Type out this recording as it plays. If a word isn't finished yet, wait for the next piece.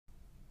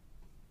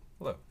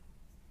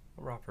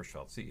I'm Rob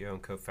Hirschfeld, CEO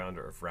and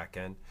co-founder of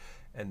RackN,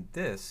 and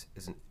this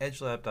is an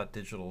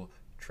EdgeLab.Digital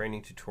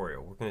training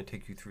tutorial. We're going to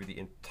take you through the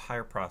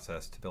entire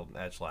process to build an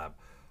EdgeLab,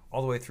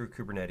 all the way through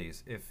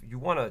Kubernetes. If you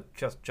want to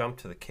just jump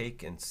to the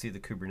cake and see the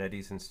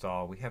Kubernetes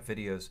install, we have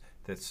videos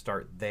that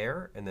start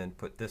there and then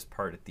put this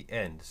part at the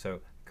end. So I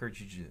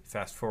encourage you to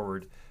fast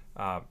forward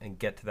and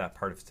get to that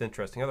part if it's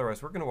interesting.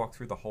 Otherwise, we're going to walk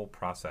through the whole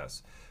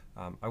process.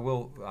 I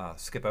will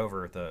skip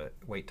over the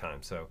wait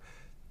time. So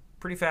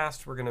pretty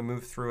fast, we're going to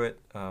move through it.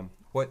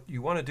 What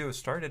you want to do is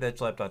start at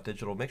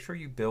EdgeLab.Digital. Make sure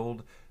you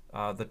build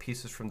the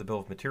pieces from the bill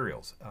of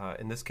materials.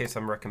 In this case,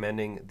 I'm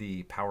recommending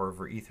the power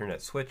over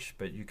Ethernet switch,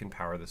 but you can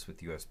power this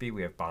with USB.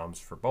 We have BOMs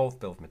for both,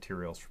 bill of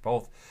materials for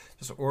both.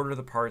 Just order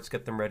the parts,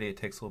 get them ready. It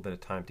takes a little bit of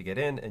time to get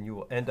in, and you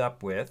will end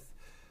up with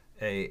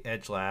a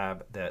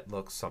EdgeLab that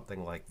looks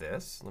something like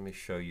this. Let me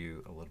show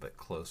you a little bit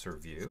closer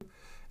view.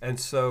 And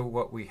so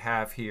what we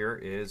have here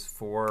is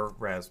 4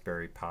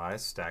 Raspberry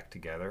Pis stacked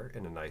together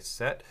in a nice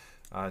set.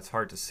 It's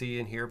hard to see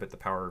in here, but the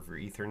power over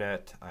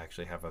Ethernet, I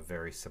actually have a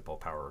very simple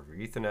power over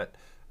Ethernet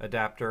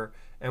adapter.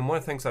 And one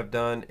of the things I've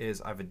done is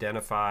I've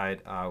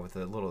identified with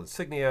a little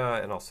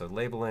insignia and also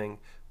labeling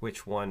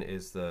which one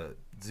is the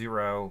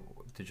 0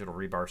 digital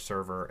rebar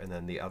server, and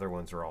then the other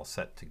ones are all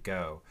set to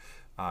go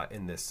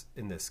in this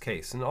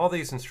case. And all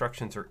these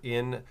instructions are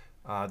in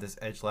this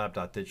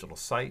EdgeLab.Digital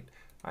site.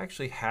 I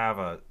actually have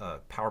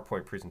a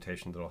PowerPoint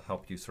presentation that will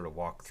help you sort of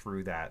walk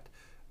through that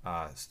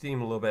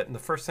Steam a little bit. And the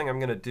first thing I'm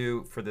going to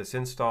do for this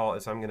install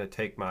is I'm going to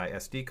take my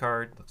SD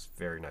card, looks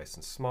very nice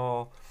and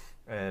small,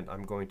 and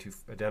I'm going to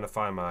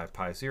identify my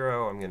Pi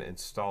 0. I'm going to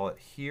install it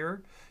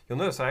here. You'll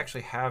notice I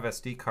actually have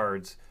SD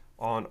cards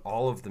on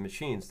all of the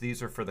machines.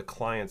 These are for the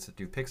clients that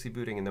do Pixie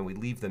booting, and then we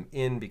leave them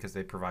in because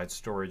they provide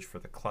storage for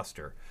the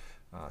cluster.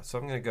 So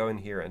I'm going to go in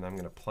here and I'm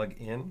going to plug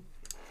in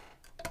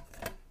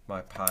my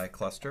Pi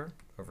cluster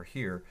over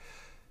here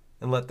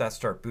and let that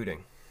start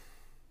booting.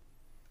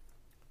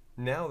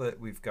 Now that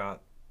we've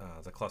got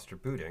the cluster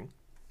booting,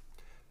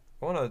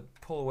 I want to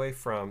pull away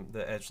from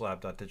the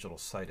EdgeLab.Digital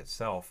site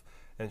itself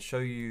and show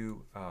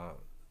you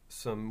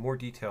some more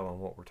detail on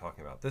what we're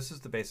talking about. This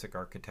is the basic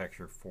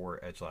architecture for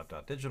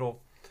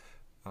EdgeLab.Digital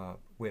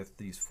with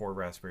these 4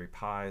 Raspberry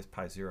Pis,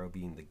 Pi 0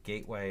 being the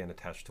gateway and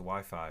attached to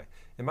Wi-Fi.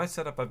 In my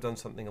setup, I've done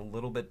something a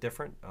little bit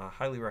different,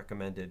 highly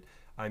recommended.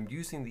 I'm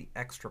using the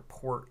extra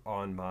port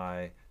on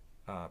my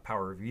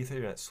power over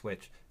Ethernet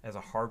switch as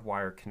a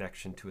hardwire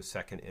connection to a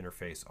second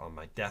interface on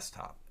my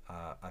desktop.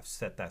 I've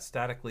set that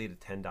statically to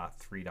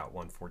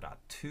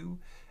 10.3.14.2,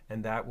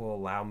 and that will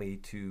allow me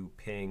to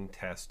ping,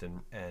 test,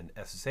 and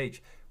SSH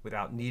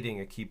without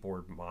needing a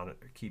keyboard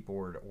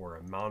or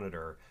a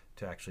monitor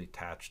to actually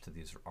attach to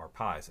these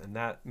RPIs. And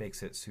that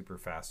makes it super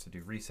fast to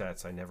do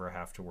resets. I never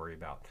have to worry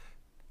about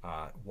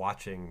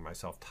watching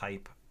myself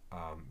type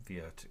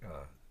via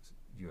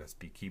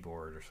USB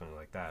keyboard or something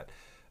like that.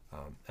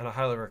 And I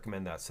highly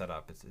recommend that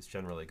setup. It's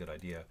generally a good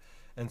idea.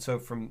 And so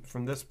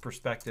from this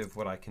perspective,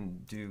 what I can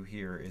do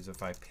here is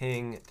if I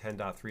ping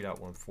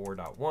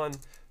 10.3.14.1,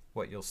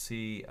 what you'll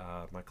see,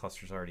 my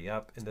cluster's already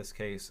up. In this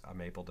case,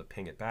 I'm able to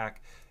ping it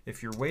back.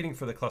 If you're waiting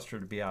for the cluster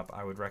to be up,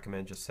 I would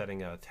recommend just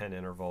setting a 10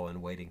 interval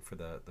and waiting for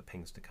the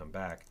pings to come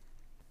back.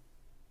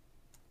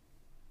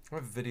 I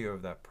have a video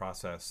of that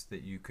process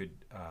that you could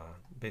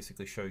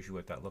basically shows you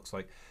what that looks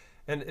like.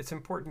 And it's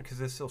important because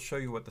this will show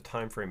you what the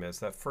time frame is.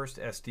 That first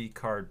SD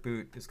card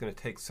boot is going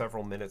to take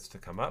several minutes to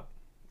come up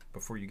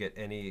before you get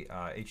any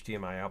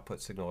HDMI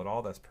output signal at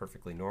all. That's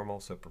perfectly normal,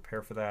 so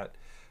prepare for that.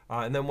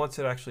 And then once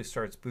it actually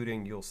starts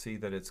booting, you'll see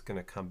that it's going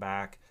to come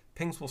back.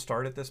 Pings will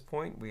start at this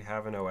point. We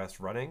have an OS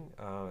running.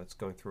 It's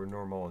going through a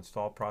normal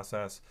install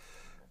process.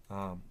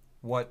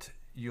 What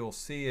you'll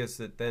see is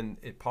that then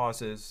it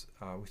pauses.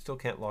 We still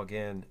can't log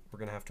in. We're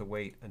going to have to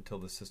wait until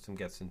the system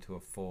gets into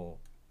a full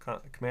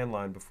command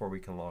line before we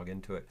can log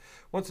into it.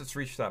 Once it's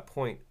reached that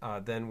point,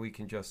 then we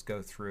can just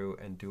go through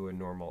and do a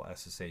normal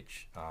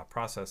SSH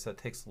process. That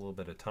takes a little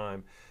bit of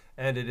time,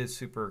 and it is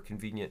super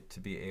convenient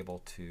to be able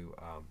to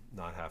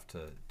not have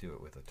to do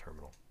it with a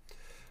terminal.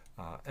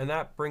 And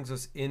that brings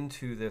us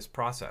into this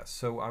process.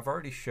 So I've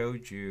already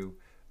showed you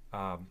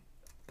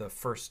the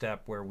first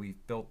step where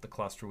we've built the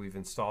cluster. We've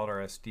installed our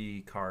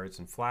SD cards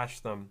and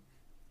flashed them.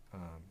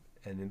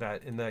 And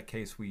in that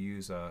case, I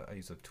use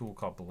a tool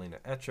called Balena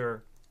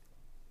Etcher.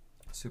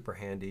 Super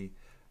handy.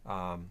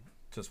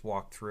 Just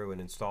walk through and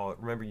install it.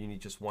 Remember, you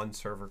need just one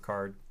server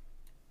card.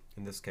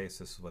 In this case,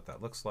 this is what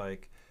that looks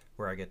like,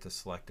 where I get to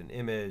select an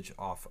image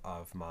off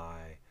of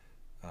my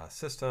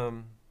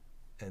system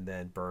and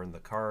then burn the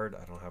card.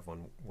 I don't have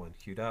one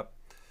queued up,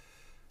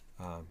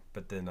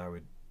 but then I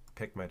would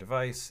pick my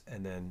device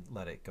and then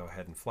let it go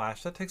ahead and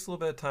flash. That takes a little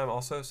bit of time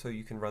also, so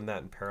you can run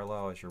that in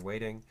parallel as you're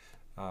waiting.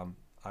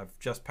 I've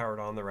just powered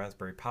on the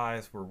Raspberry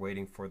Pis. We're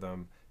waiting for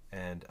them,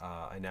 and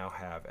I now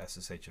have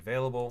SSH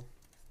available.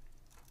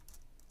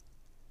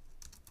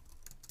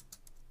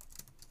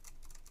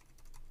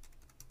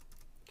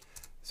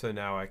 So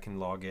now I can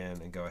log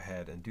in and go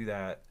ahead and do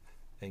that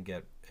and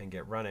get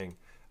running.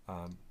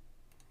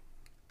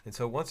 And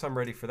so once I'm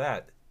ready for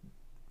that,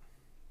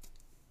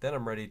 then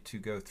I'm ready to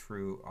go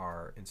through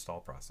our install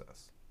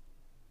process.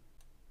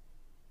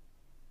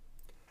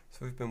 So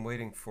we've been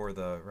waiting for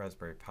the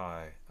Raspberry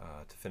Pi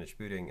to finish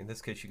booting. In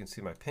this case, you can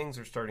see my pings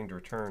are starting to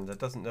return. That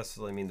doesn't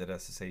necessarily mean that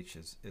SSH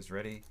is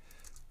ready.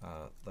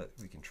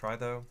 We can try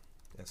though.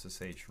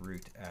 SSH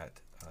root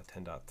at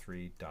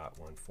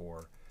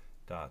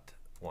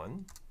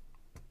 10.3.14.1.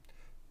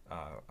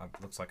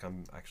 Looks like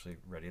I'm actually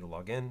ready to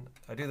log in.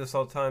 I do this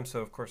all the time, so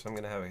of course I'm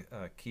going to have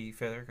a key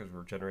failure because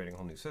we're generating a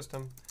whole new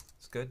system.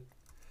 It's good.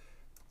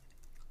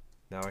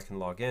 Now I can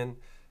log in.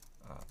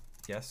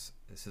 Yes,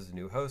 this is a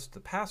new host.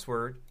 The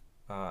password,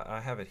 I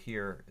have it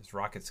here, is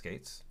Rocket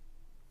Skates.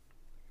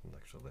 I'll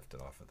actually lift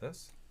it off of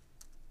this.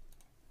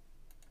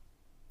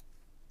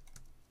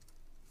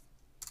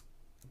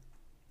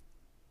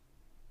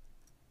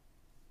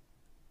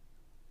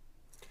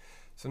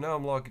 So now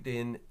I'm logged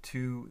in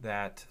to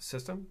that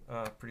system,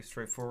 pretty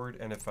straightforward.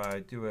 And if I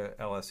do a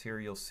ls here,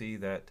 you'll see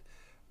that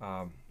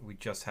we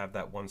just have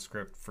that one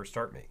script for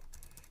start me.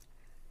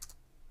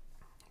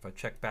 If I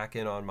check back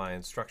in on my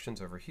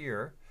instructions over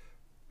here,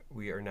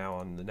 we are now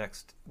on the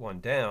next one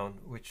down,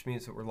 which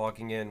means that we're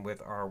logging in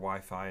with our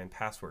Wi-Fi and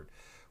password.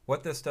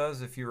 What this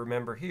does, if you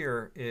remember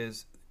here,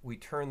 is we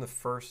turn the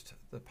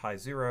Pi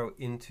 0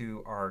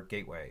 into our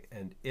gateway,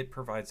 and it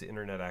provides the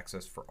internet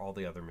access for all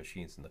the other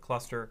machines in the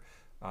cluster.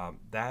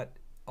 That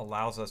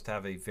allows us to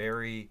have a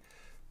very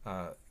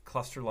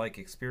cluster-like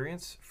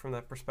experience from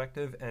that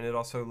perspective, and it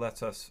also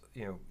lets us,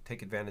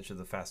 take advantage of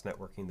the fast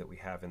networking that we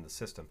have in the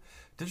system.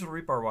 Digital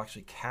Rebar will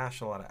actually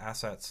cache a lot of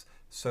assets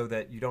so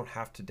that you don't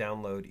have to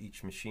download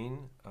each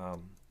machine.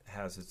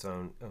 Has its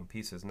own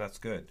pieces, and that's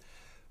good.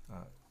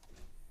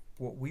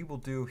 What we will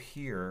do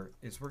here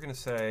is we're going to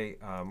say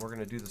we're going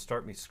to do the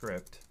start me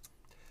script,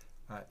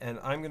 and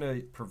I'm going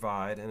to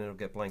provide, and it'll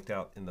get blanked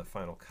out in the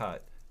final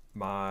cut,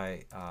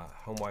 my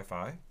home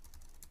Wi-Fi.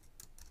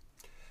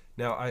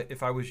 Now,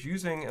 if I was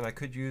using, and I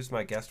could use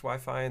my guest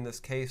Wi-Fi in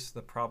this case,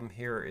 the problem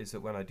here is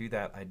that when I do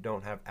that, I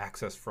don't have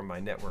access from my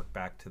network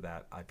back to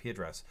that IP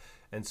address.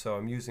 And so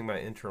I'm using my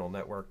internal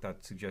network.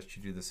 That suggests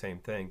you do the same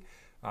thing.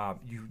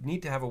 You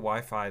need to have a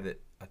Wi-Fi that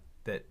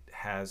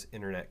has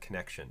internet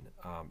connection,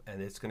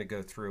 and it's going to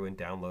go through and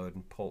download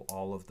and pull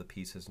all of the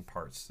pieces and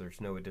parts. There's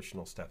no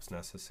additional steps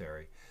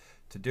necessary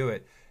to do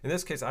it. In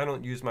this case, I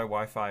don't use my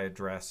Wi-Fi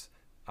address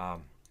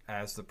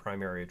as the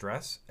primary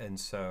address, and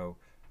so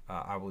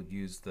I will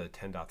use the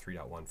 10.3.14.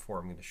 I'm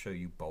going to show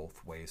you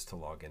both ways to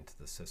log into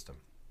the system.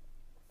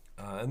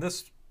 And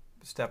this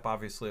step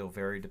obviously will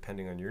vary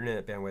depending on your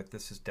internet bandwidth.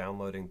 This is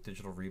downloading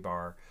Digital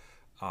Rebar,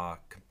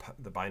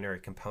 the binary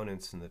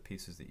components and the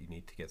pieces that you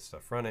need to get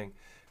stuff running.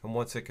 And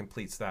once it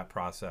completes that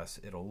process,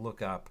 it'll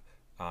look up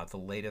the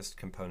latest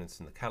components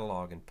in the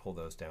catalog and pull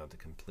those down to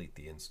complete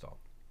the install.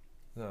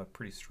 A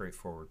pretty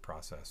straightforward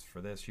process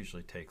for this.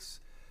 Usually takes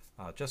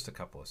just a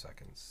couple of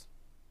seconds.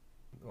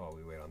 While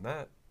we wait on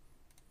that,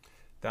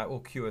 that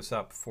will queue us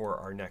up for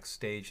our next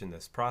stage in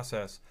this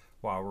process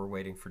while we're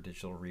waiting for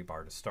Digital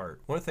Rebar to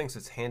start. One of the things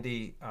that's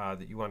handy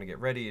that you want to get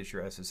ready is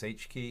your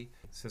SSH key.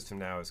 The system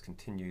now is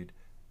continued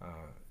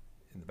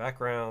in the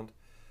background,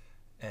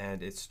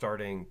 and it's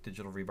starting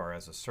Digital Rebar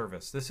as a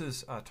service. This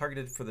is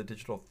targeted for the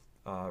Digital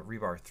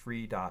Rebar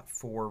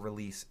 3.4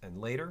 release and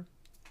later.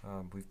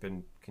 We've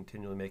been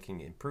continually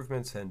making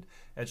improvements, and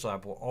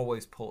EdgeLab will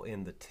always pull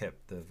in the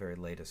tip, the very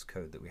latest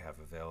code that we have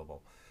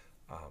available,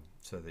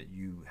 so that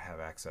you have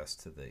access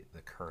to the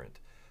current.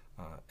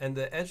 And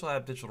the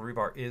EdgeLab.Digital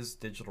Rebar is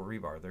Digital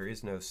Rebar. There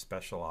is no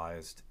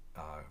specialized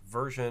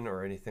version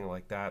or anything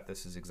like that.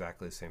 This is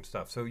exactly the same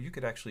stuff. So you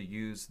could actually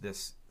use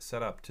this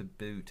setup to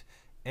boot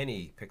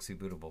any Pixie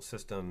bootable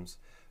systems,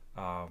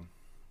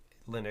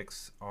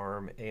 Linux,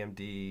 ARM,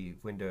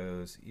 AMD,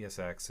 Windows,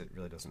 ESX, it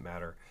really doesn't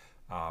matter.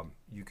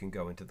 You can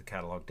go into the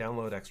catalog,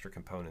 download extra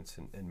components,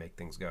 and make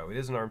things go. It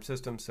is an ARM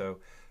system, so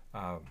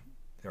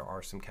there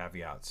are some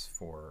caveats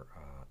for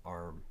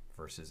ARM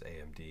versus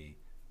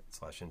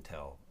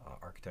AMD/Intel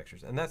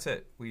architectures. And that's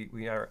it.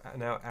 We are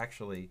now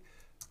actually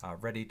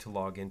ready to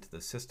log into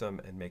the system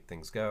and make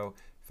things go.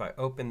 If I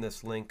open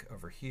this link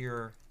over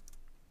here,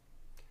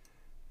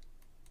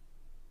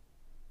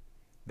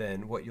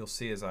 then what you'll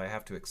see is I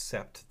have to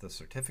accept the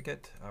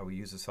certificate. We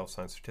use a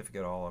self-signed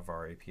certificate. All of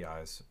our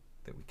APIs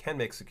that we can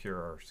make secure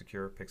are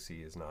secure.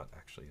 Pixie is not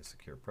actually a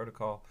secure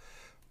protocol.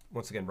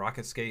 Once again,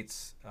 Rocket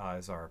Skates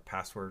is our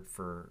password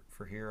for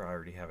here. I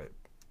already have it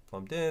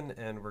plumbed in,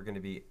 and we're going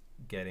to be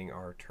getting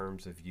our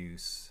terms of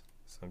use.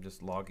 So I'm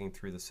just logging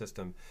through the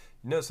system.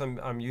 You notice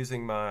I'm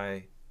using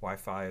my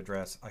Wi-Fi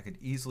address. I could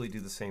easily do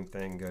the same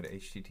thing, go to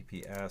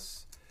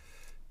https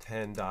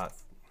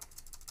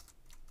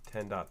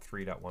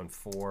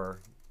 10.3.14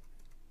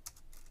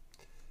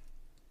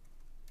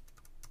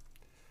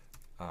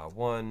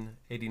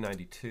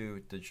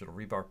 8092 Digital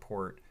Rebar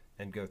port,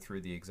 and go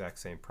through the exact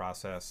same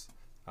process.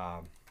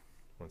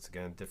 Once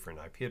again, different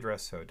IP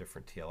address, so a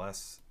different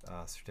TLS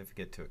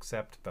certificate to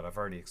accept, but I've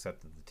already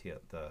accepted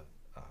the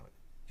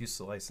use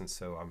license,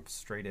 so I'm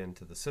straight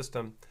into the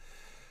system.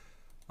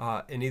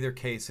 In either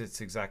case,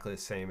 it's exactly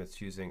the same.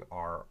 It's using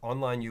our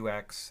online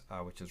UX,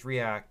 which is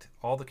React.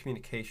 All the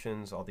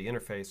communications, all the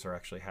interface are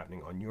actually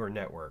happening on your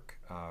network.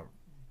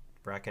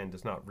 Backend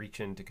does not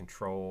reach in to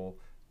control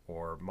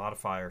or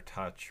modify or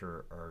touch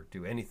or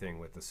do anything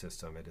with the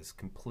system. It is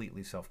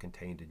completely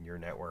self-contained in your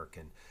network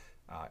and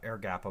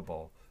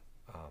air-gappable.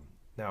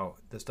 Now,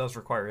 this does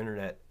require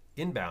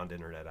inbound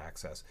internet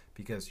access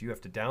because you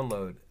have to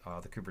download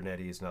the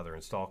Kubernetes and other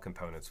install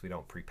components. We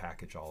don't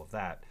pre-package all of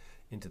that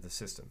into the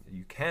system.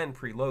 You can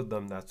preload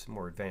them, that's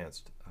more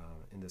advanced.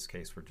 In this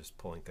case, we're just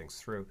pulling things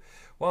through.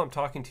 While I'm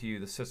talking to you,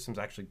 the system's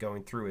actually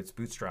going through its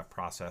bootstrap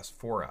process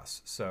for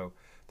us. So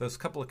those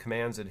couple of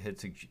commands that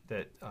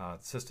the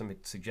system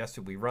had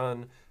suggested we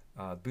run,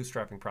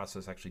 bootstrapping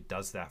process actually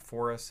does that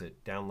for us.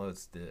 It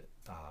downloads the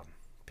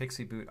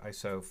Pixie boot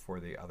ISO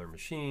for the other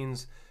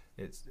machines.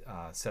 It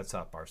sets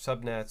up our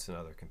subnets and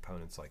other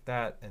components like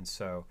that. And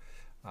so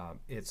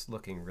it's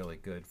looking really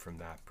good from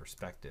that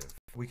perspective.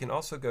 We can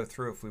also go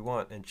through, if we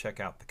want, and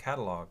check out the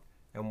catalog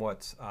and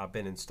what's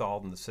been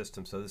installed in the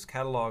system. So this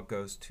catalog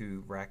goes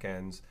to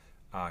RackN's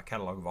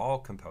catalog of all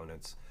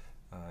components.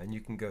 And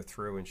you can go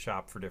through and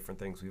shop for different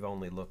things. We've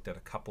only looked at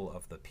a couple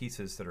of the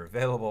pieces that are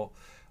available.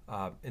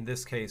 In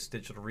this case,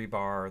 Digital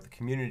Rebar, the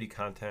community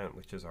content,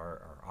 which is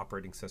our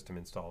operating system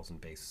installs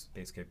and base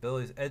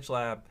capabilities,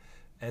 EdgeLab,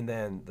 and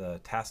then the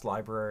task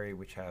library,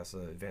 which has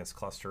advanced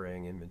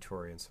clustering,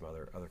 inventory, and some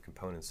other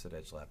components that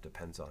EdgeLab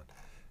depends on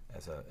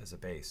as a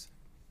base.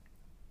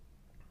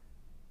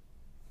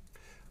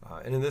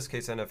 And in this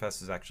case,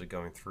 NFS is actually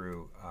going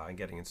through and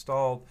getting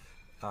installed,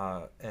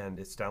 and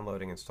it's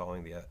downloading,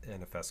 installing the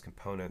NFS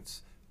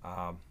components,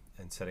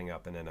 and setting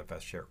up an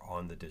NFS share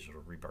on the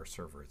Digital Rebar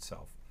server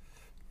itself.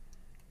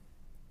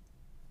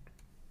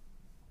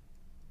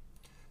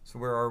 So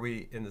where are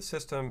we in the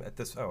system at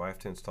this? Oh, I have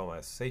to install my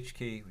SSH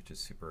key, which is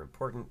super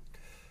important,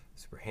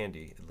 super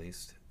handy at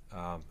least.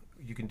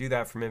 You can do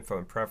that from Info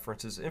and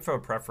Preferences. Info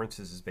and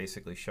Preferences is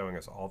basically showing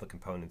us all the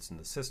components in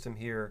the system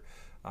here,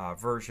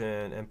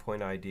 version,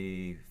 endpoint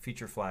ID,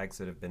 feature flags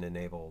that have been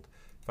enabled.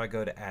 If I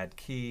go to Add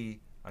Key,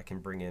 I can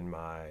bring in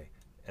my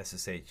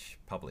SSH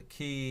public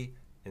key,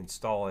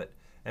 install it,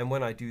 and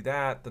when I do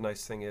that, the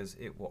nice thing is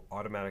it will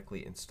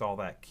automatically install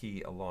that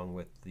key along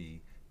with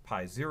the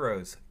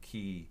Pi0's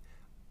key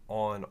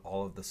on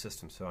all of the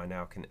systems. So I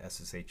now can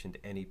SSH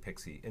into any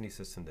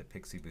system that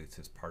Pixie boots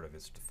as part of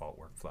its default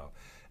workflow.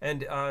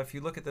 And if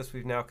you look at this,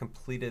 we've now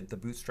completed the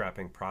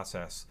bootstrapping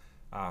process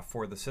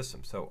for the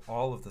system. So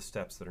all of the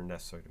steps that are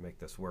necessary to make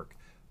this work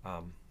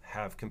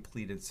have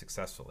completed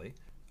successfully.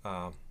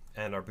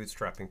 And our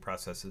bootstrapping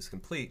process is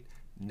complete.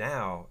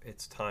 Now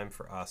it's time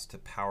for us to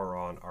power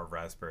on our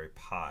Raspberry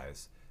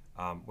Pis,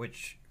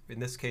 which in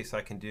this case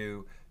I can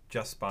do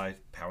just by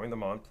powering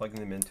them on, plugging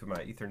them into my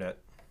Ethernet.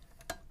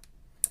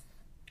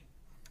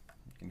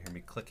 You can hear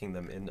me clicking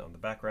them in on the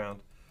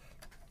background.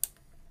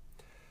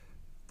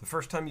 The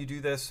first time you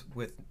do this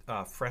with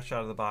fresh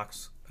out of the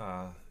box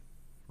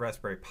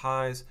Raspberry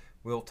Pis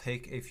will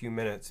take a few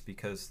minutes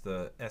because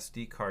the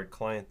SD card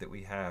client that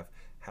we have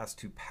has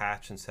to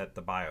patch and set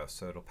the BIOS.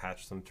 So it'll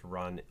patch them to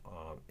run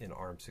in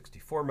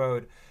ARM64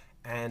 mode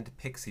and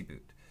Pixie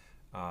boot.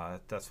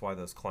 That's why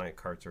those client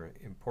cards are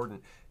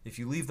important. If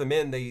you leave them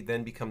in, they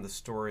then become the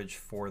storage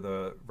for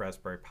the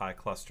Raspberry Pi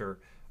cluster.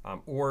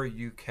 Or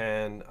you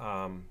can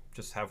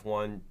just have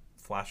one,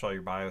 flash all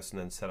your BIOS, and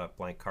then set up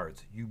blank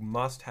cards. You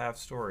must have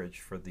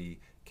storage for the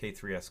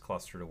K3s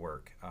cluster to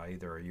work,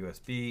 either a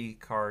USB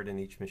card in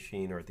each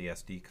machine or the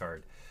SD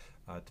card.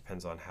 It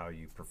depends on how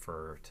you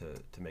prefer to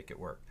make it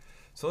work.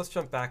 So let's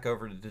jump back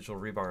over to Digital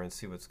Rebar and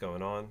see what's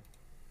going on.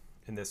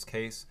 In this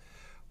case,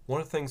 one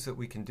of the things that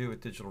we can do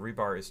with Digital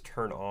Rebar is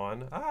turn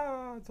on,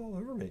 it's all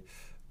over me.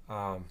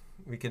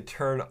 We can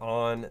turn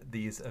on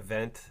these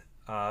event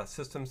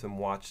systems and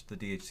watch the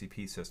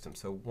DHCP system.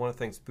 So one of the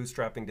things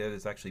bootstrapping did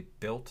is actually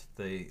built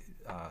the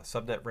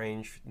subnet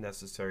range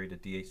necessary to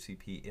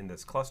DHCP in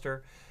this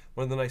cluster.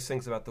 One of the nice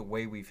things about the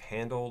way we've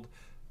handled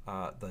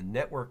the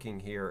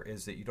networking here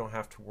is that you don't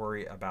have to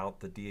worry about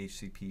the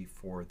DHCP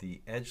for the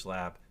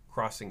EdgeLab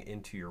crossing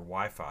into your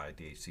Wi-Fi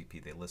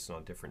DHCP. They listen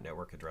on different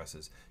network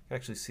addresses. You can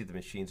actually see the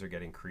machines are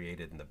getting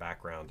created in the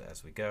background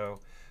as we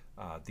go.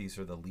 These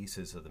are the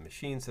leases of the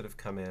machines that have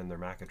come in, their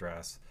MAC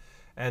address.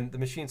 And the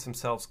machines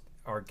themselves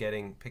are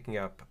picking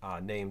up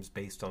names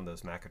based on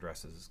those MAC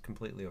addresses. It's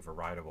completely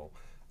overridable.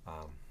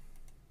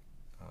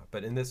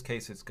 But in this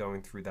case, it's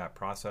going through that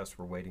process.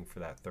 We're waiting for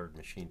that third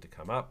machine to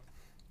come up.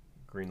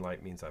 Green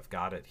light means I've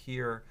got it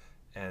here.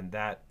 And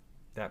that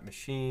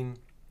machine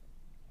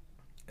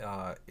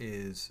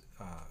is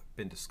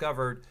been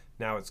discovered.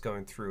 Now it's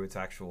going through its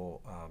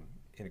actual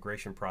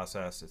integration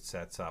process. It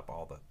sets up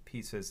all the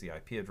pieces, the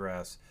IP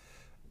address,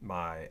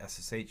 my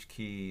SSH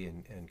key,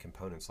 and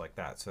components like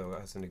that. So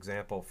as an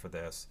example for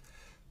this,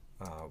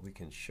 we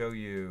can show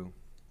you.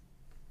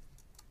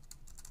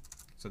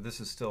 So this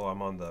is still,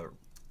 I'm on the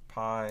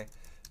Pi.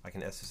 I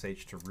can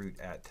SSH to root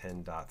at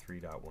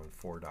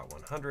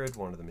 10.3.14.100,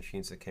 one of the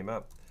machines that came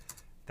up.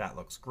 That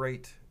looks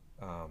great.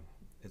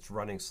 it's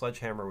running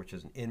Sledgehammer, which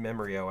is an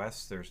in-memory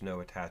OS. There's no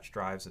attached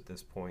drives at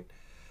this point.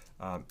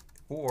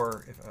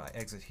 Or if I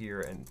exit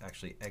here and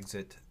actually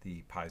exit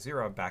the Pi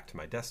 0 back to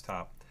my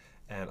desktop,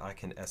 and I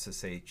can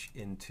SSH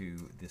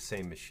into the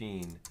same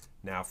machine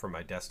now from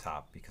my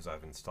desktop because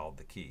I've installed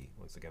the key.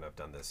 Once again, I've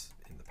done this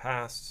in the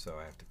past, so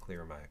I have to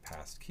clear my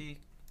past key.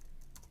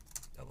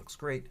 That looks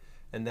great.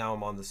 And now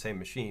I'm on the same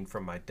machine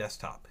from my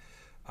desktop.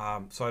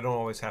 So I don't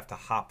always have to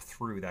hop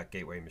through that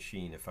gateway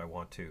machine if I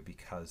want to,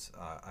 because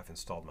I've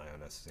installed my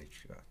own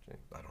SSH.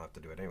 I don't have to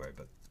do it anyway,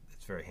 but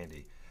it's very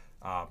handy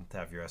to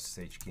have your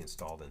SSH key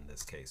installed in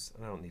this case.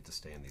 And I don't need to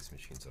stay in these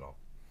machines at all.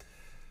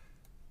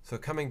 So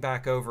coming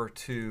back over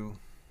to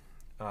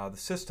the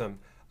system,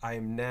 I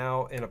am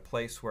now in a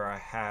place where I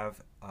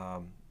have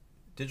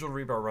Digital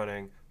Rebar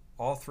running.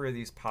 All three of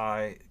these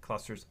Pi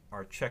clusters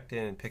are checked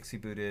in and Pixie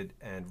booted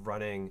and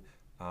running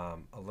a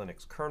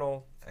Linux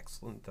kernel.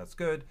 Excellent, that's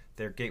good.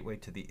 Their gateway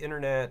to the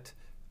internet,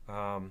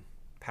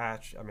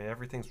 patch, I mean,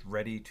 everything's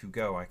ready to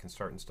go. I can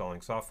start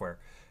installing software.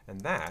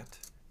 And that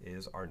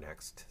is our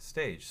next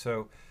stage.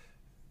 So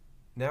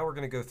now we're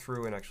going to go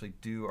through and actually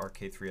do our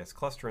K3s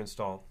cluster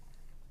install.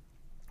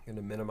 I'm going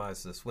to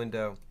minimize this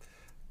window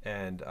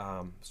and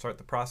start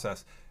the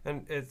process.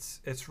 And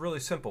it's really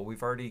simple.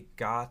 We've already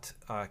got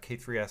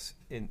K3s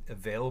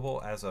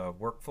available as a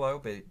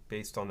workflow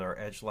based on our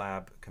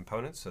EdgeLab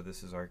components. So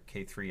this is our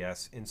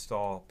K3s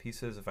install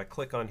pieces. If I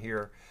click on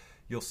here,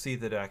 you'll see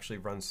that it actually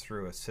runs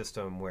through a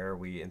system where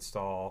we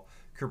install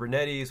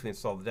Kubernetes, we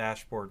install the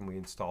dashboard, and we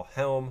install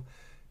Helm.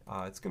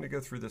 It's going to go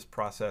through this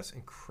process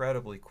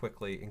incredibly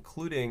quickly,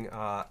 including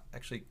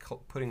actually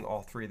putting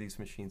all three of these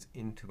machines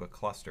into a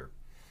cluster.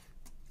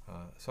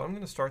 So I'm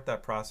going to start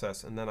that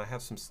process, and then I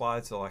have some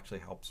slides that will actually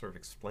help sort of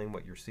explain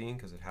what you're seeing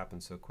because it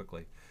happens so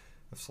quickly.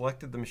 I've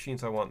selected the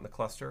machines I want in the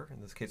cluster,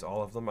 in this case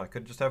all of them. I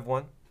could just have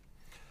one.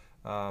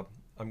 I'm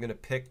going to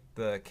pick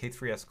the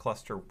K3s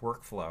cluster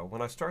workflow.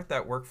 When I start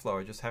that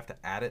workflow, I just have to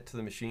add it to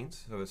the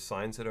machines, so it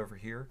assigns it over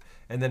here,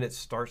 and then it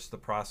starts the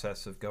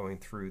process of going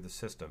through the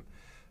system.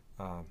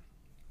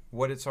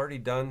 What it's already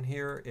done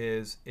here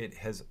is it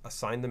has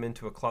assigned them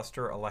into a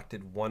cluster,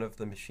 elected one of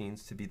the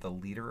machines to be the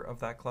leader of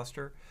that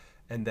cluster,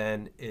 and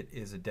then it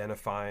is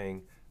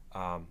identifying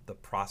the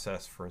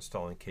process for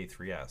installing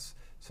K3s.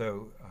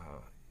 So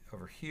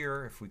over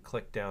here, if we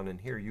click down in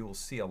here, you will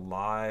see a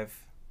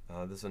live,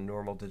 this is a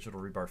normal Digital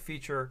Rebar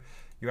feature.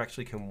 You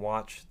actually can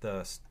watch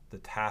the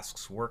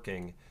tasks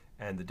working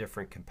and the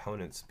different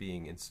components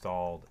being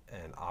installed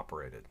and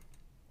operated.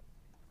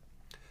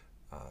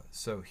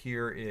 So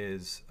here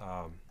is,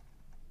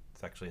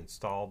 it's actually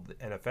installed the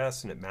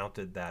NFS, and it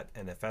mounted that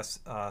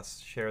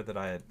NFS share that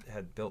I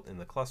had built in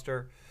the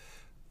cluster.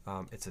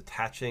 It's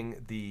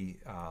attaching the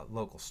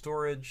local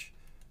storage.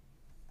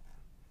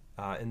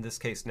 In this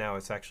case now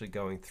it's actually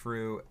going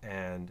through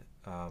and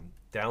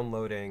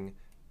downloading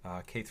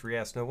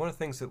K3s. Now one of the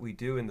things that we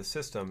do in the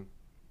system,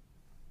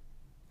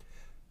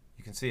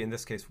 you can see in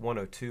this case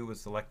 102 was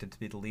selected to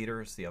be the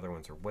leaders, the other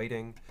ones are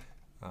waiting.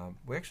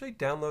 We actually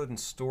download and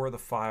store the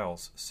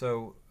files,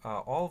 so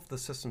all of the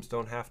systems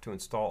don't have to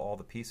install all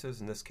the pieces.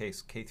 In this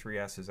case,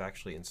 K3s is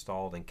actually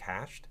installed and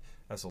cached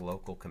as a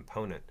local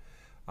component.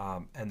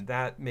 And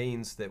that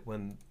means that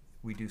when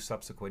we do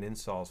subsequent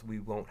installs, we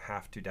won't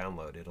have to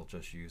download. It'll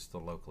just use the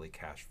locally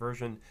cached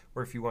version.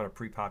 Or if you want to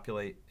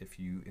pre-populate, if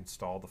you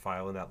install the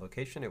file in that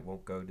location, it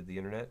won't go to the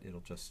internet.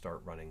 It'll just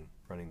start running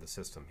the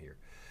system here.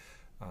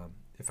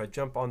 If I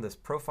jump on this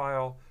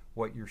profile,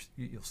 what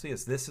you'll see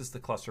is this is the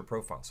cluster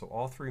profile. So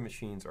all three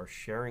machines are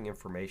sharing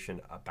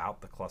information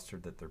about the cluster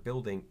that they're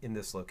building in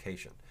this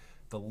location.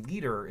 The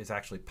leader is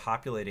actually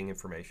populating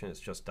information. It's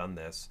just done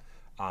this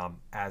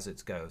as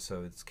it goes.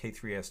 So it's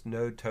K3s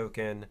node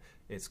token,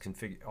 its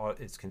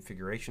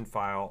configuration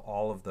file,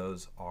 all of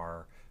those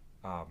are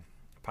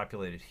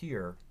populated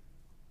here.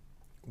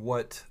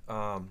 What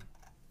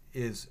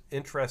is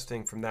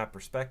interesting from that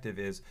perspective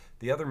is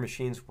the other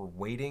machines were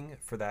waiting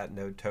for that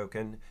node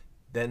token.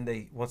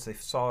 Then once they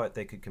saw it,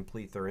 they could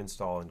complete their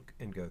install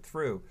and go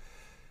through.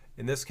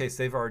 In this case,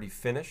 they've already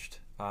finished.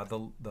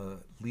 The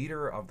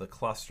leader of the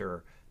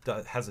cluster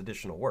has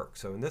additional work.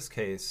 So in this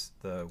case,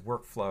 the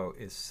workflow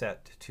is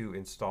set to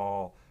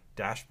install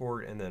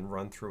dashboard and then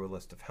run through a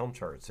list of Helm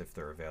charts if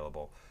they're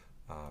available.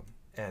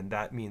 And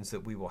that means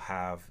that we will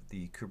have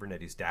the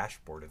Kubernetes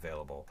dashboard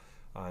available.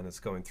 And it's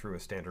going through a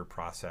standard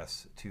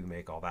process to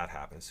make all that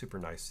happen. It's super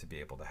nice to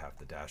be able to have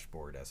the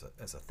dashboard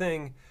as a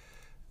thing.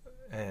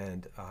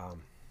 And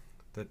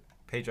the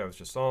page I was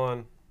just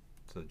on,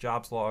 so the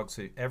jobs log,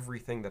 so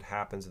everything that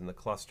happens in the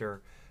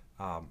cluster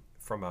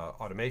from an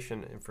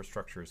automation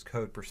infrastructure as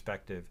code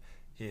perspective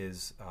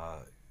is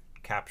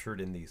captured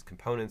in these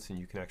components, and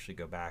you can actually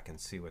go back and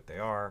see what they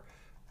are.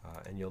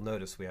 And you'll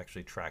notice we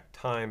actually track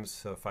times.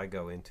 So if I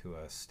go into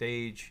a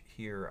stage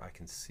here, I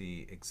can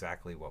see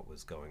exactly what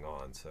was going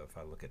on. So if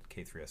I look at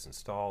K3s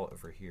install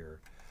over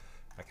here,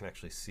 I can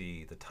actually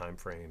see the time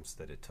frames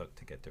that it took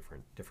to get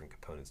different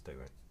components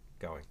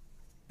going.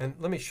 And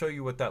let me show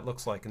you what that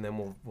looks like, and then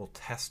we'll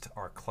test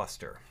our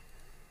cluster.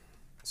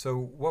 So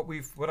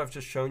what I've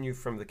just shown you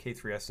from the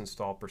K3s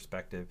install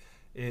perspective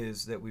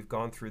is that we've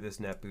gone through this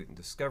netboot and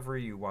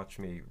discovery. You watch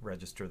me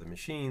register the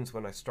machines.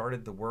 When I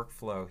started the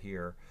workflow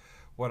here,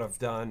 what I've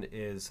done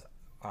is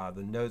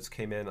the nodes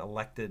came in,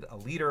 elected a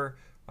leader.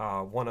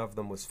 One of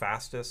them was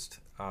fastest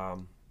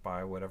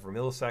by whatever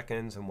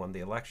milliseconds and won the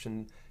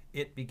election.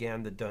 It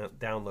began the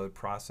download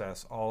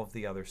process. All of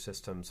the other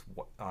systems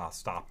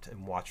stopped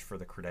and watched for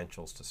the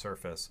credentials to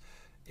surface.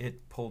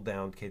 It pulled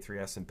down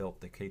K3s and built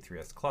the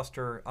K3s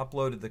cluster,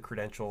 uploaded the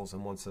credentials,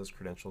 and once those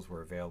credentials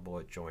were available,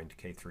 it joined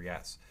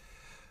K3s.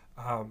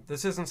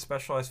 This isn't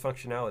specialized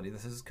functionality.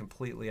 This is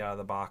completely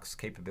out-of-the-box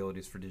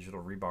capabilities for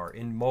digital rebar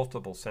in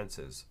multiple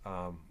senses.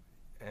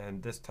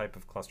 And this type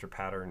of cluster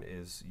pattern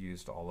is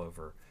used all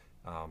over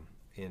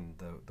in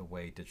the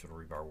way digital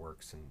rebar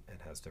works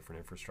and has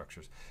different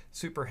infrastructures.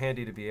 Super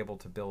handy to be able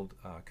to build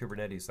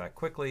Kubernetes that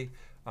quickly.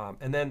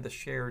 And then the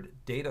shared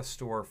data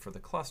store for the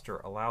cluster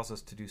allows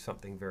us to do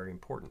something very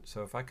important.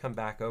 So if I come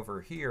back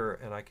over here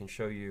and I can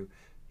show you,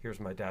 here's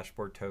my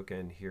dashboard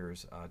token,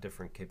 here's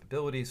different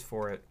capabilities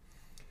for it.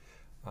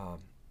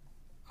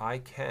 I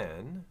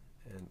can,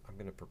 and I'm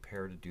going to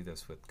prepare to do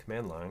this with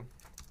command line.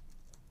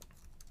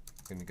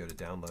 I'm going to go to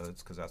downloads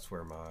because that's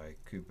where my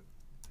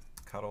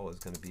kubectl is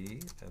going to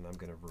be, and I'm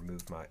going to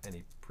remove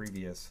any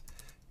previous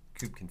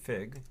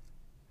kubeconfig.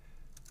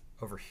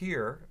 Over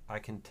here, I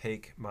can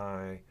take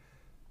my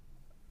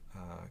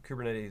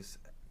Kubernetes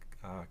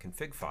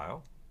config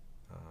file.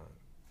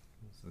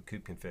 This is the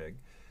kubeconfig.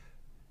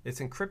 It's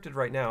encrypted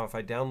right now. If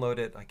I download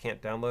it, I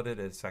can't download it.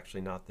 It's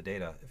actually not the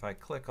data. If I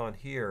click on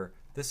here,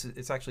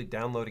 it's actually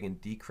downloading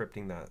and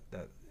decrypting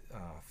that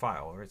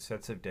file, or it's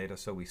sensitive data,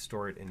 so we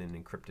store it in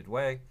an encrypted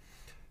way.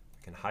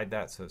 I can hide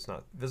that so it's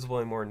not visible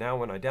anymore. Now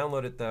when I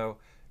download it though,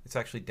 it's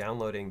actually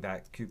downloading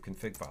that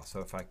kubeconfig file.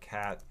 So if I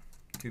cat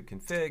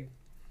kubeconfig,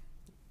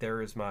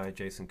 there is my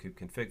JSON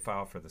kubeconfig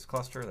file for this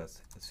cluster.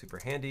 That's super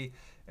handy.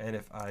 And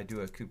if I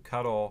do a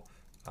kubectl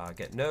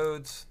get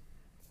nodes,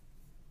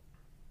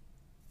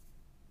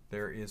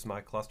 there is my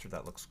cluster.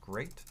 That looks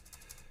great.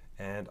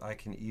 And I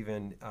can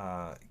even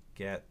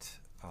get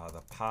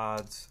the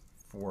pods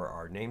for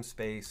our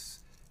namespace,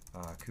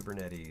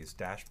 Kubernetes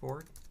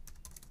dashboard.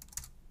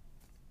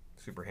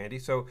 Super handy.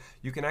 So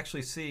you can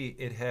actually see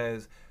it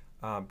has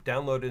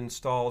downloaded,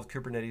 installed,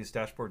 Kubernetes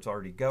dashboard's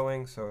already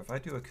going. So if I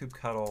do a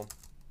kubectl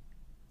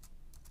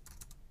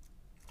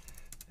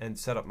and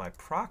set up my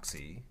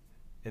proxy,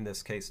 in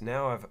this case,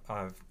 now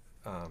I've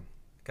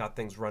got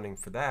things running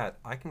for that,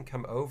 I can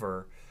come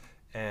over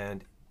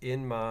and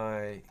in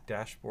my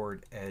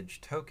dashboard edge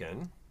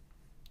token,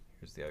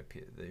 here's the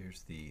IP,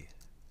 here's the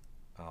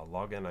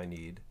login I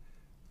need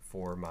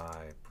for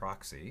my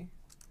proxy.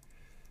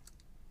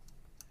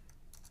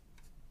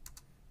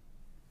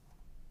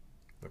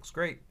 Looks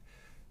great.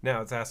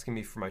 Now it's asking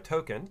me for my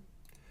token.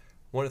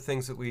 One of the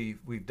things that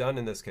we've done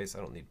in this case, I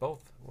don't need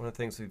both. One of the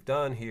things we've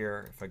done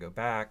here, if I go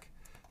back,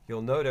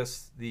 you'll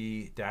notice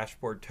the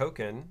dashboard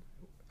token,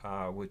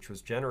 which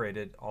was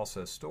generated,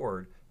 also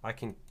stored. I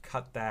can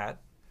cut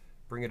that,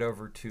 bring it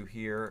over to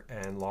here,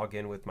 and log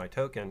in with my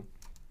token,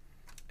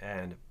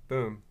 and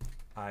boom,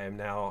 I am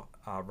now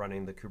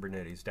running the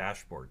Kubernetes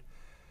dashboard.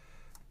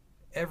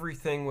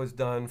 Everything was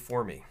done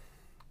for me.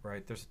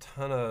 Right, there's a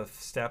ton of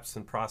steps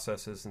and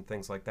processes and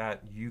things like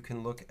that. You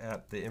can look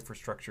at the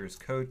infrastructure as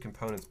code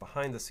components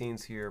behind the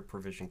scenes here,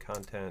 provision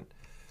content,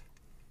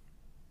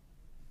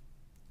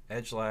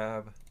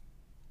 EdgeLab,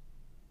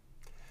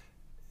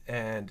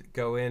 and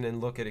go in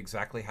and look at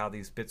exactly how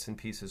these bits and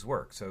pieces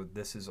work. So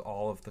this is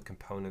all of the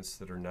components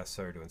that are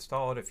necessary to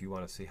install it. If you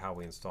want to see how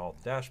we install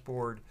the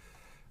dashboard,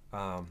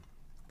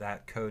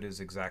 that code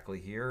is exactly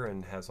here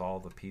and has all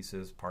the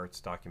pieces, parts,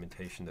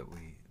 documentation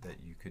that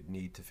you could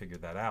need to figure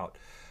that out.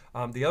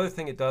 The other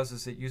thing it does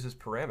is it uses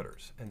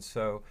parameters, and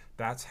so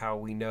that's how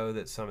we know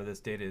that some of this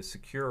data is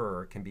secure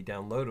or can be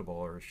downloadable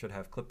or should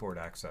have clipboard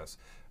access.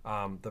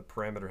 The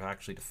parameters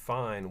actually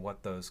define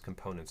what those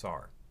components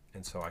are,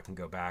 and so I can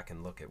go back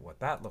and look at what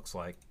that looks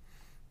like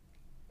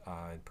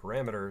in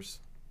parameters.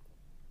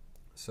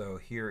 So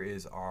here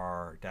is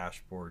our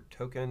dashboard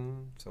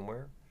token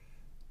somewhere.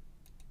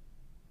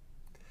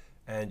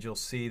 And you'll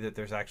see that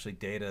there's actually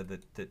data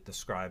that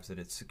describes that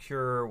it's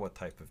secure, what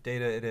type of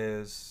data it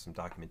is, some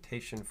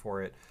documentation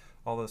for it.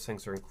 All those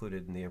things are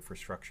included in the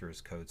infrastructure as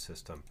code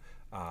system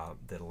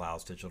that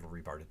allows Digital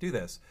Rebar to do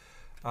this.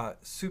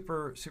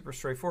 Super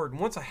straightforward. And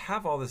once I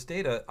have all this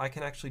data, I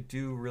can actually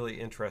do really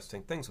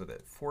interesting things with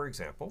it. For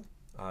example,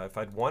 if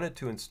I'd wanted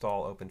to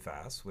install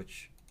OpenFast,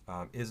 which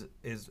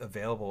is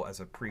available as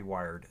a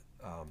pre-wired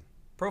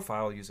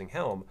profile using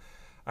Helm,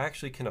 I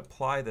actually can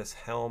apply this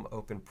Helm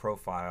open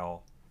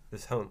profile,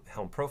 this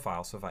Helm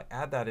profile. So if I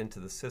add that into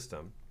the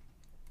system,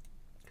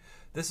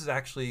 this is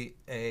actually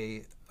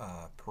a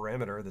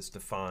parameter that's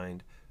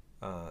defined.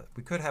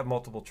 We could have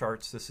multiple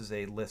charts. This is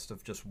a list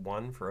of just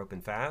one for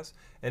OpenFast,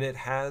 and it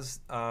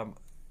has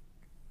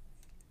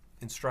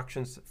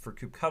instructions for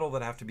kubectl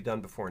that have to be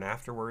done before and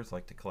afterwards,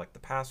 like to collect the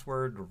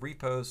password,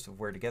 repos of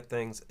where to get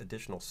things,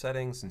 additional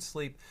settings, and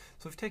sleep.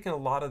 So we've taken a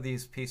lot of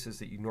these pieces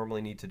that you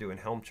normally need to do in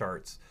Helm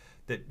charts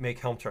that make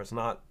Helm charts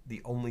not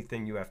the only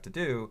thing you have to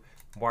do,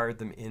 wired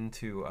them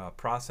into a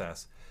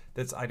process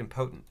that's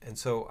idempotent. And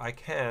so I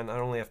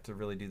only have to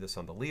really do this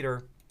on the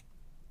leader,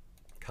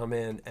 come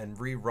in and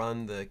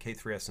rerun the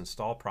K3s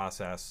install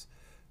process.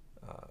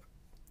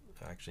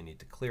 I actually need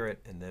to clear it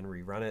and then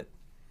rerun it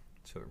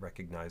so it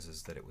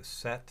recognizes that it was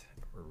set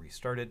or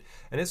restarted.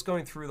 And it's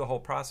going through the whole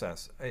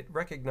process. It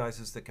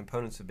recognizes that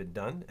components have been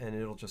done, and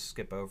it'll just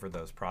skip over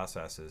those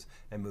processes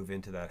and move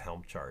into that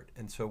Helm chart.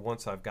 And so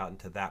once I've gotten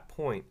to that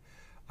point,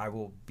 I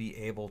will be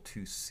able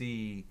to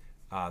see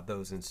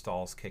those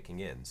installs kicking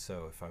in.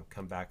 So if I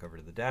come back over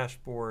to the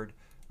dashboard,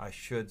 I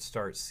should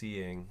start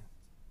seeing,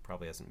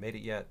 probably hasn't made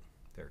it yet,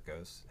 there it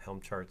goes.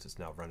 Helm charts is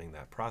now running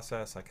that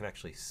process. I can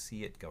actually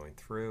see it going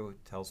through.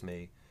 It tells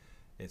me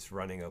it's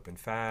running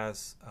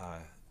OpenFAS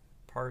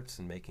parts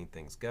and making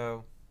things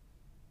go.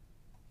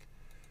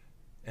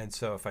 And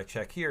so if I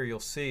check here, you'll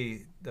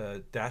see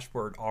the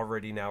dashboard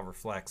already now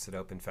reflects that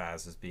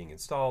OpenFAS is being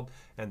installed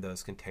and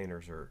those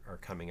containers are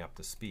coming up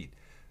to speed.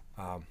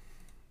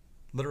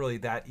 Literally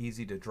that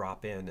easy to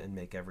drop in and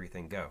make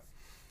everything go.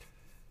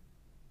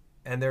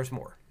 And there's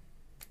more.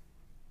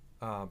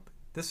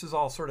 This is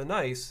all sort of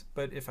nice,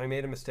 but if I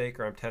made a mistake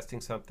or I'm testing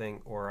something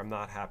or I'm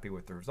not happy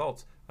with the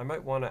results, I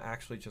might want to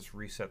actually just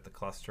reset the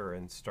cluster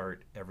and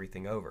start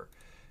everything over.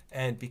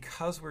 And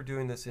because we're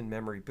doing this in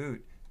memory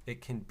boot,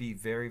 it can be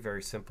very,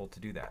 very simple to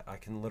do that. I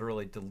can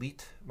literally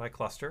delete my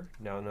cluster,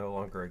 now no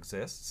longer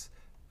exists.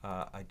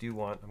 I'm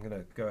going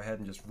to go ahead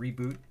and just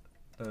reboot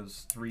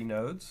those 3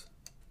 nodes.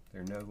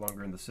 They're no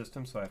longer in the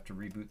system, so I have to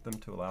reboot them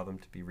to allow them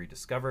to be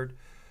rediscovered.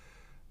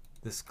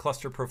 This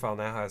cluster profile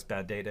now has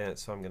bad data in it,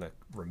 so I'm going to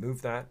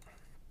remove that.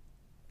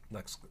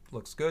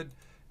 Looks good.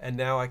 And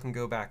now I can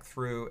go back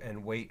through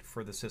and wait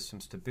for the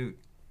systems to boot.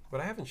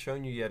 What I haven't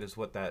shown you yet is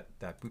what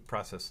that boot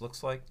process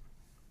looks like.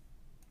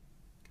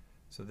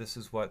 So this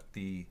is what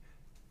the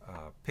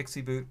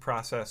Pixie boot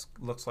process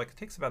looks like. It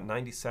takes about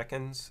 90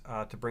 seconds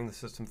to bring the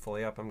system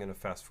fully up. I'm going to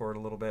fast forward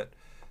a little bit.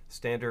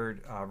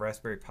 Standard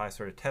Raspberry Pi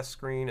sort of test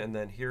screen, and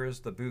then here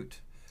is the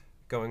boot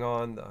going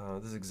on.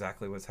 This is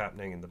exactly what's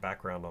happening in the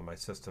background on my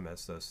system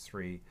as those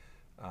 3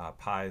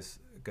 Pis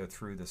go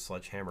through the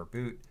sledgehammer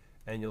boot.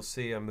 And you'll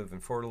see I'm moving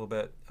forward a little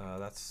bit.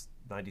 That's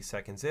 90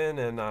 seconds in,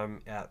 and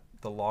I'm at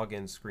the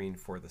login screen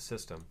for the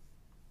system.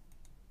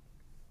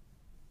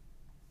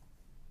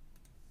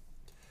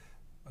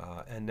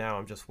 And now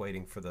I'm just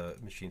waiting for the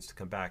machines to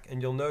come back.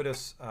 And you'll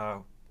notice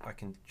I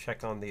can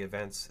check on the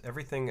events.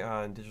 Everything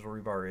in Digital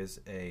Rebar is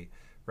a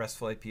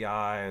RESTful API,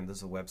 and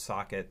there's a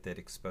WebSocket that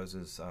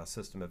exposes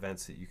system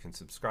events that you can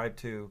subscribe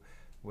to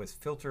with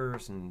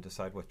filters and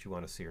decide what you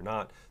want to see or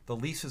not. The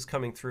leases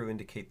coming through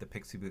indicate the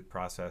Pixie boot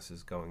process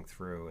is going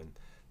through and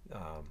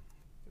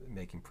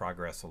making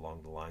progress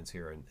along the lines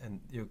here. And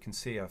you can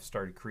see I've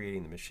started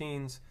creating the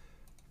machines.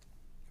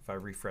 If I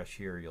refresh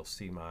here, you'll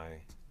see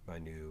my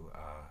new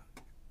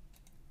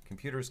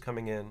computers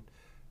coming in,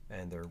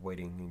 and they're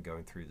waiting and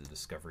going through the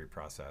discovery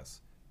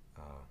process.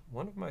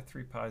 One of my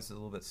 3 Pis is a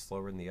little bit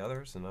slower than the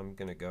others, and I'm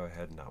going to go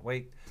ahead and not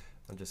wait.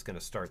 I'm just going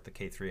to start the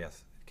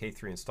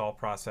K3 install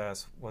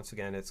process. Once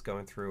again, it's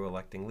going through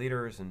electing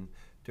leaders and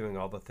doing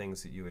all the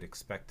things that you would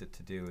expect it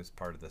to do as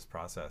part of this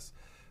process.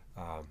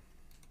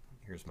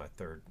 Here's my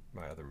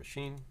other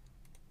machine.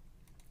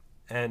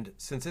 And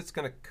since it's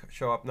going to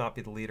show up, not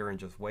be the leader, and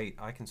just wait,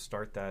 I can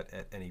start that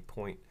at any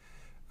point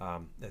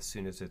as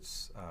soon as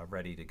it's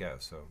ready to go.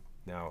 So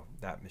now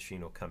that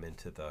machine will come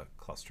into the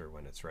cluster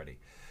when it's ready.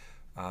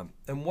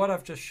 And what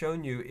I've just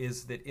shown you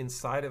is that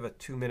inside of a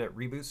 2-minute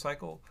reboot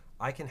cycle,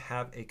 I can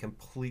have a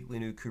completely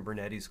new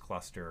Kubernetes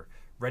cluster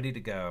ready to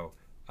go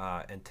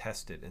and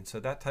tested. And so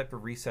that type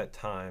of reset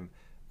time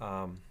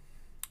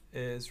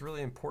is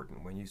really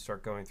important when you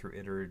start going through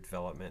iterative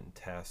development and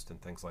test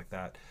and things like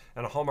that,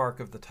 and a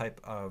hallmark of the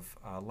type of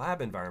lab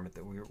environment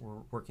that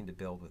we're working to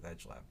build with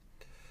EdgeLab.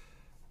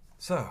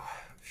 So,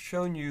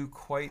 shown you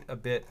quite a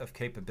bit of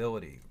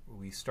capability.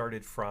 We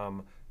started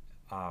from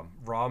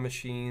raw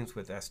machines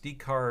with SD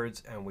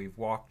cards, and we've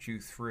walked you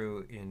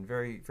through in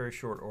very, very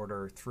short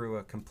order through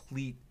a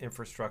complete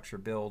infrastructure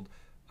build,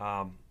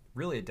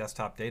 really a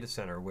desktop data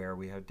center where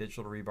we have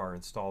Digital Rebar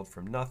installed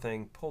from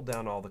nothing, pulled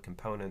down all the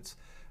components,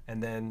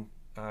 and then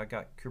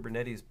got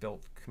Kubernetes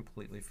built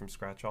completely from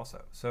scratch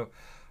also. So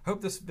I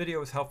hope this video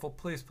was helpful.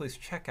 Please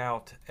check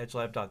out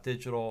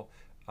EdgeLab.Digital.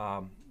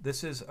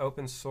 This is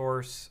open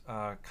source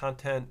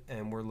content,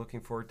 and we're looking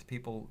forward to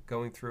people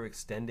going through,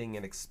 extending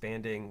and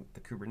expanding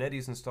the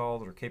Kubernetes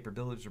installed or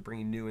capabilities, or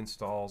bringing new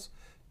installs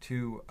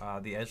to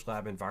the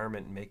EdgeLab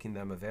environment and making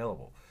them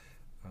available.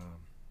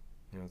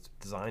 It's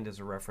designed as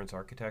a reference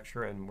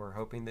architecture, and we're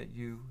hoping that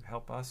you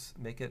help us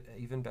make it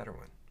an even better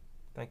one.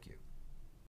 Thank you.